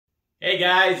Hey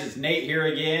guys, it's Nate here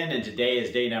again, and today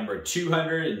is day number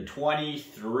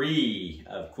 223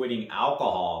 of quitting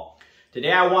alcohol.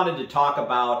 Today I wanted to talk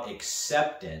about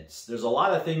acceptance. There's a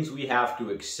lot of things we have to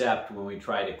accept when we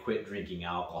try to quit drinking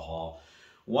alcohol.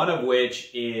 One of which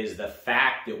is the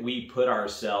fact that we put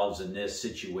ourselves in this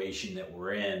situation that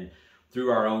we're in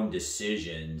through our own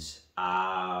decisions.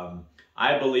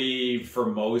 I believe for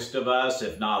most of us,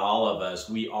 if not all of us,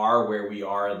 we are where we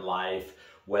are in life,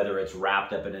 whether it's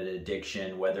wrapped up in an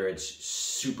addiction, whether it's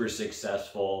super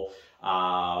successful,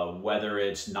 whether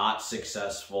it's not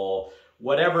successful,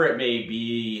 whatever it may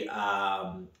be,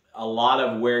 a lot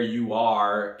of where you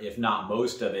are, if not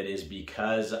most of it, is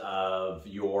because of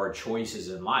your choices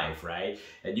in life, right?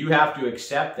 And you have to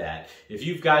accept that. If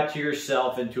you've got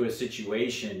yourself into a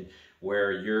situation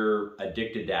where you're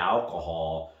addicted to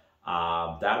alcohol,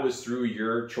 that was through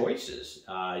your choices.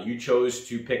 You chose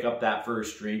to pick up that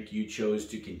first drink. You chose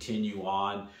to continue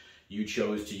on. You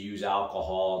chose to use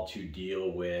alcohol to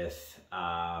deal with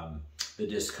the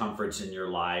discomforts in your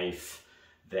life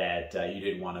that you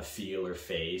didn't want to feel or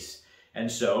face.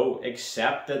 And so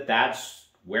accept that that's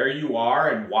where you are,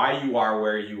 and why you are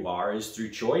where you are is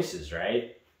through choices,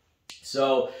 right?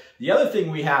 So the other thing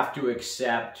we have to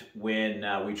accept when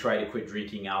we try to quit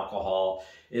drinking alcohol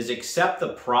is accept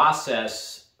the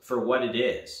process for what it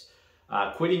is.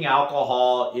 Quitting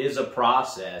alcohol is a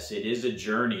process. It is a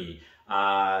journey.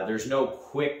 There's no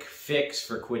quick fix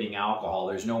for quitting alcohol.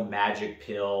 There's no magic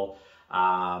pill.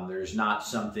 There's not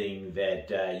something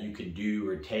that you can do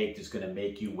or take that's going to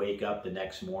make you wake up the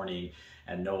next morning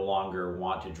and no longer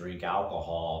want to drink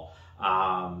alcohol.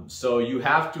 So you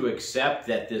have to accept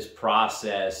that this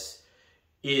process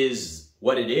is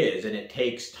what it is, and it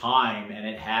takes time, and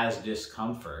it has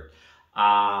discomfort.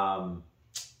 And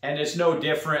it's no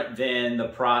different than the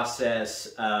process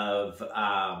of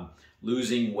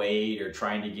losing weight or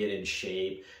trying to get in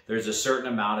shape. There's a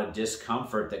certain amount of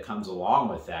discomfort that comes along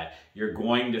with that. You're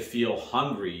going to feel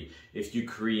hungry if you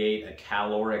create a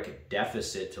caloric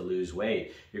deficit to lose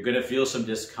weight. You're going to feel some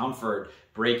discomfort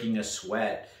breaking a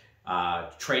sweat,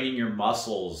 training your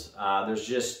muscles. There's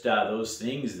just those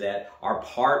things that are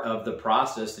part of the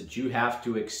process that you have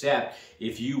to accept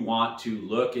if you want to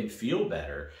look and feel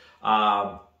better.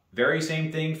 Very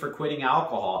same thing for quitting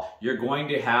alcohol. You're going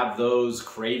to have those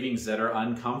cravings that are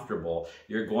uncomfortable.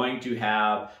 You're going to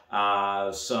have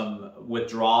some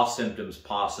withdrawal symptoms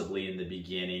possibly in the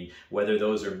beginning, whether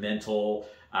those are mental,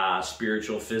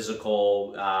 spiritual,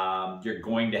 physical. You're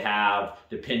going to have,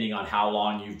 depending on how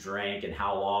long you've drank and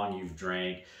how long you've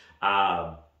drank,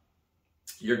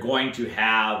 you're going to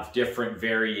have different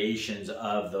variations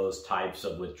of those types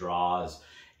of withdrawals.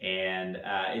 And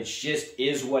it just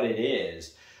is what it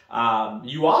is.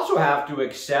 You also have to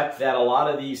accept that a lot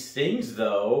of these things,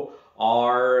 though,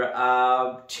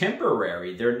 are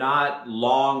temporary. They're not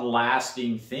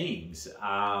long-lasting things.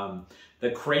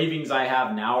 The cravings I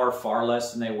have now are far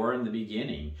less than they were in the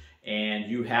beginning. And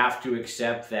you have to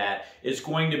accept that it's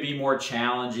going to be more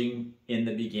challenging in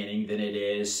the beginning than it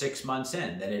is 6 months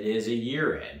in, than it is a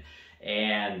year in.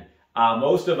 And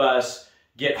most of us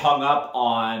get hung up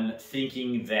on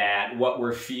thinking that what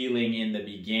we're feeling in the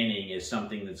beginning is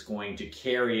something that's going to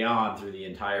carry on through the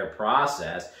entire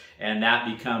process, and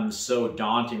that becomes so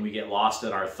daunting. We get lost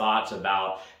in our thoughts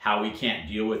about how we can't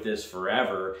deal with this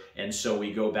forever, and so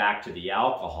we go back to the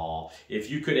alcohol. If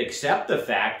you could accept the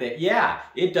fact that, yeah,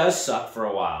 it does suck for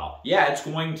a while. Yeah, it's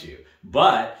going to,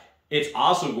 but it's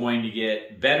also going to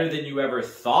get better than you ever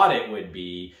thought it would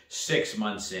be 6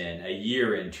 months in, a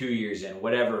year in, 2 years in,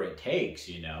 whatever it takes,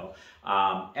 you know.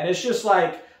 And it's just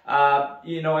like,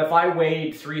 you know, if I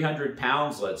weighed 300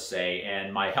 pounds, let's say,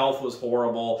 and my health was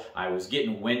horrible, I was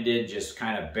getting winded, just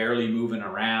kind of barely moving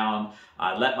around,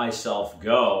 I let myself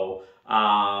go,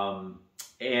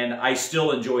 and I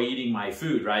still enjoy eating my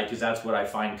food, right? Because that's what I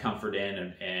find comfort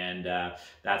in, and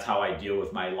that's how I deal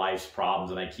with my life's problems,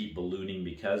 and I keep ballooning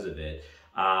because of it.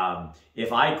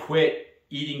 If I quit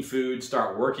eating food,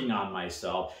 start working on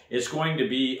myself, it's going to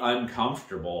be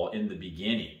uncomfortable in the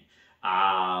beginning.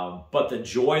 But the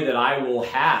joy that I will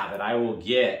have and I will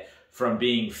get from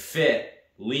being fit,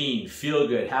 lean, feel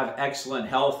good, have excellent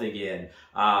health again,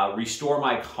 restore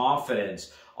my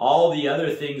confidence, all the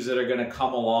other things that are going to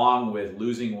come along with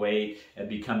losing weight and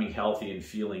becoming healthy and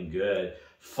feeling good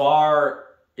far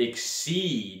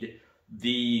exceed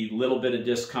the little bit of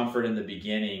discomfort in the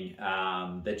beginning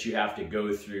that you have to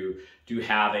go through to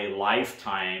have a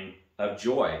lifetime of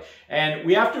joy. And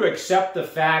we have to accept the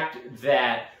fact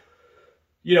that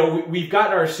you know, we've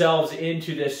gotten ourselves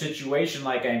into this situation,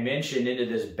 like I mentioned, into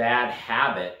this bad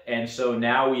habit. And so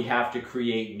now we have to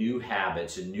create new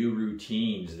habits and new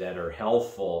routines that are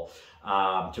healthful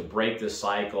to break the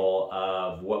cycle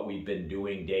of what we've been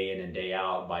doing day in and day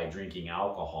out by drinking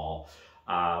alcohol.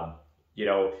 You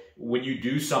know, when you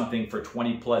do something for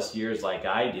 20 plus years like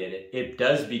I did, it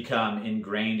does become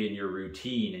ingrained in your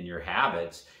routine and your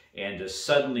habits. And to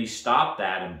suddenly stop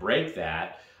that and break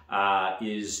that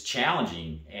is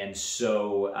challenging. And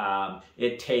so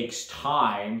it takes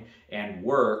time and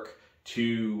work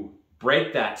to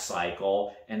break that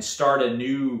cycle and start a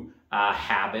new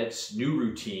habits, new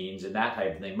routines, and that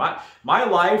type of thing. My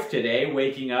life today,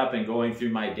 waking up and going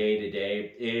through my day to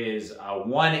day, is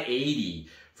 180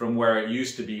 from where it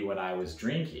used to be when I was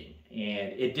drinking.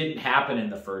 And it didn't happen in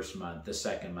the first month, the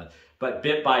second month, but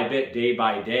bit by bit, day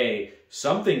by day,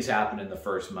 some things happen in the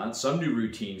first month, some new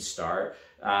routines start,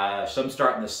 some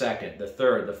start in the second, the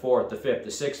third, the fourth, the fifth, the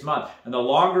sixth month. And the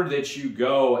longer that you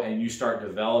go and you start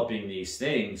developing these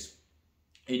things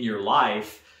in your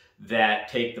life that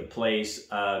take the place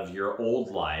of your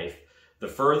old life, the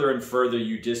further and further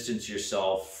you distance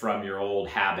yourself from your old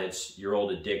habits, your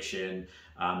old addiction,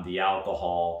 the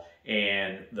alcohol,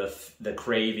 and the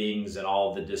cravings and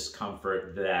all the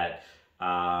discomfort that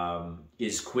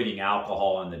is quitting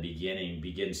alcohol in the beginning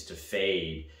begins to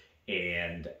fade.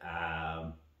 And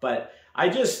but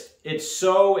it's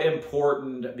so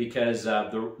important because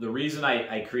the reason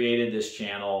I created this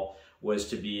channel was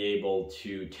to be able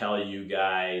to tell you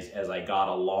guys, as I got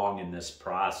along in this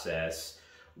process,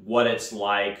 what it's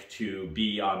like to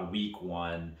be on week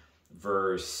 1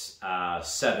 versus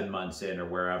 7 months in or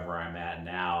wherever I'm at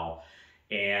now.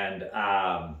 And,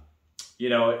 you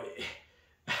know,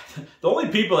 the only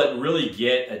people that really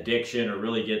get addiction or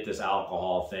really get this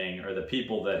alcohol thing are the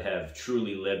people that have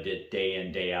truly lived it day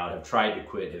in, day out, have tried to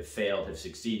quit, have failed, have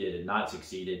succeeded and not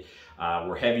succeeded,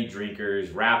 were heavy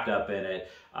drinkers, wrapped up in it.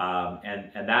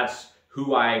 And that's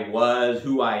who I was,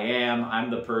 who I am. I'm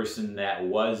the person that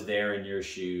was there in your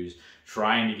shoes,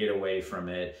 trying to get away from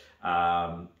it.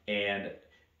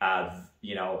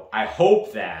 You know, I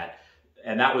hope that,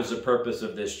 and that was the purpose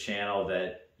of this channel,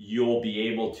 that you'll be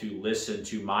able to listen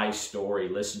to my story,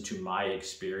 listen to my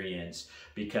experience,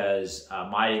 because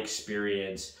my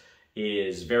experience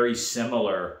is very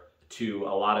similar to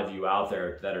a lot of you out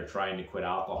there that are trying to quit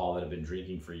alcohol, that have been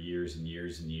drinking for years and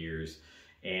years and years.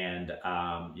 And,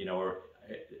 you know,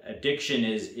 addiction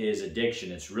is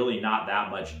addiction. It's really not that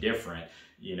much different.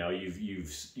 You know,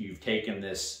 you've taken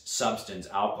this substance,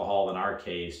 alcohol in our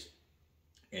case,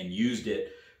 and used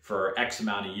it for X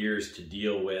amount of years to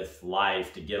deal with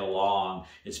life, to get along.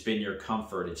 It's been your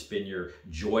comfort. It's been your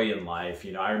joy in life.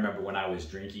 You know, I remember when I was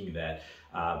drinking that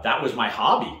was my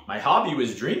hobby. My hobby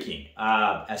was drinking,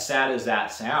 as sad as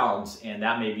that sounds, and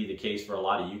that may be the case for a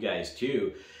lot of you guys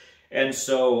too. And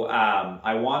so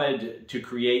I wanted to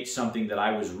create something that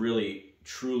I was really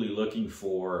truly looking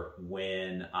for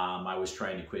when I was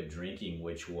trying to quit drinking,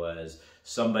 which was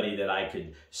somebody that I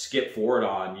could skip forward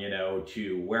on, you know,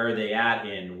 to where are they at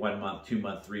in 1 month, 2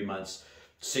 months, 3 months,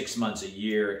 6 months, a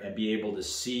year, and be able to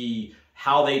see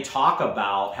how they talk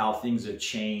about how things have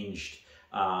changed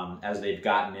as they've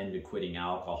gotten into quitting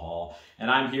alcohol.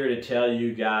 And I'm here to tell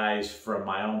you guys from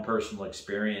my own personal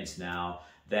experience now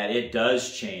that it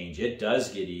does change. It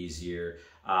does get easier.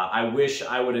 I wish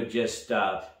I would have just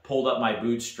pulled up my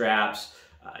bootstraps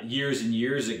years and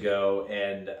years ago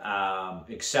and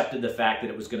accepted the fact that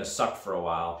it was going to suck for a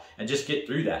while and just get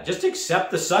through that. Just accept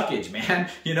the suckage, man.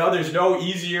 You know, there's no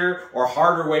easier or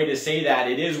harder way to say that.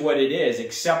 It is what it is.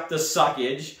 Accept the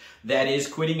suckage that is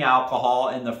quitting alcohol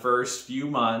in the first few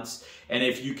months. And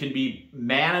if you can be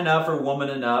man enough or woman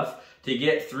enough to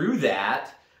get through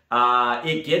that,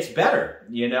 it gets better,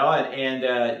 you know,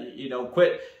 and you know,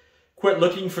 quit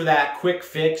looking for that quick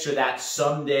fix or that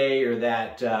someday or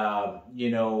that, you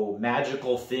know,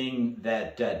 magical thing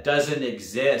that doesn't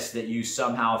exist, that you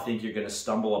somehow think you're going to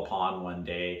stumble upon one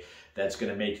day that's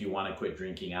going to make you want to quit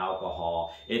drinking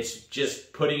alcohol. It's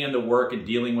just putting in the work and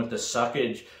dealing with the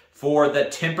suckage for the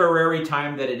temporary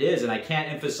time that it is. And I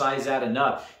can't emphasize that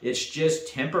enough. It's just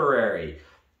temporary.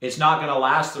 It's not going to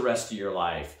last the rest of your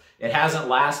life. It hasn't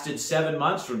lasted 7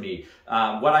 months for me.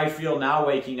 What I feel now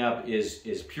waking up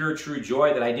is pure, true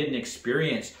joy that I didn't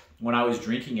experience when I was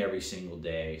drinking every single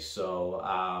day.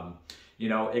 So, you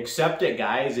know, accept it,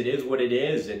 guys. It is what it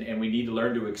is, and we need to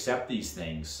learn to accept these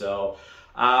things. So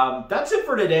that's it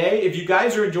for today. If you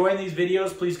guys are enjoying these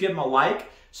videos, please give them a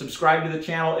like. Subscribe to the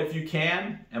channel if you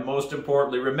can. And most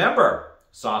importantly, remember,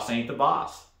 sauce ain't the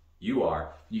boss. You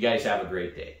are. You guys have a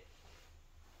great day.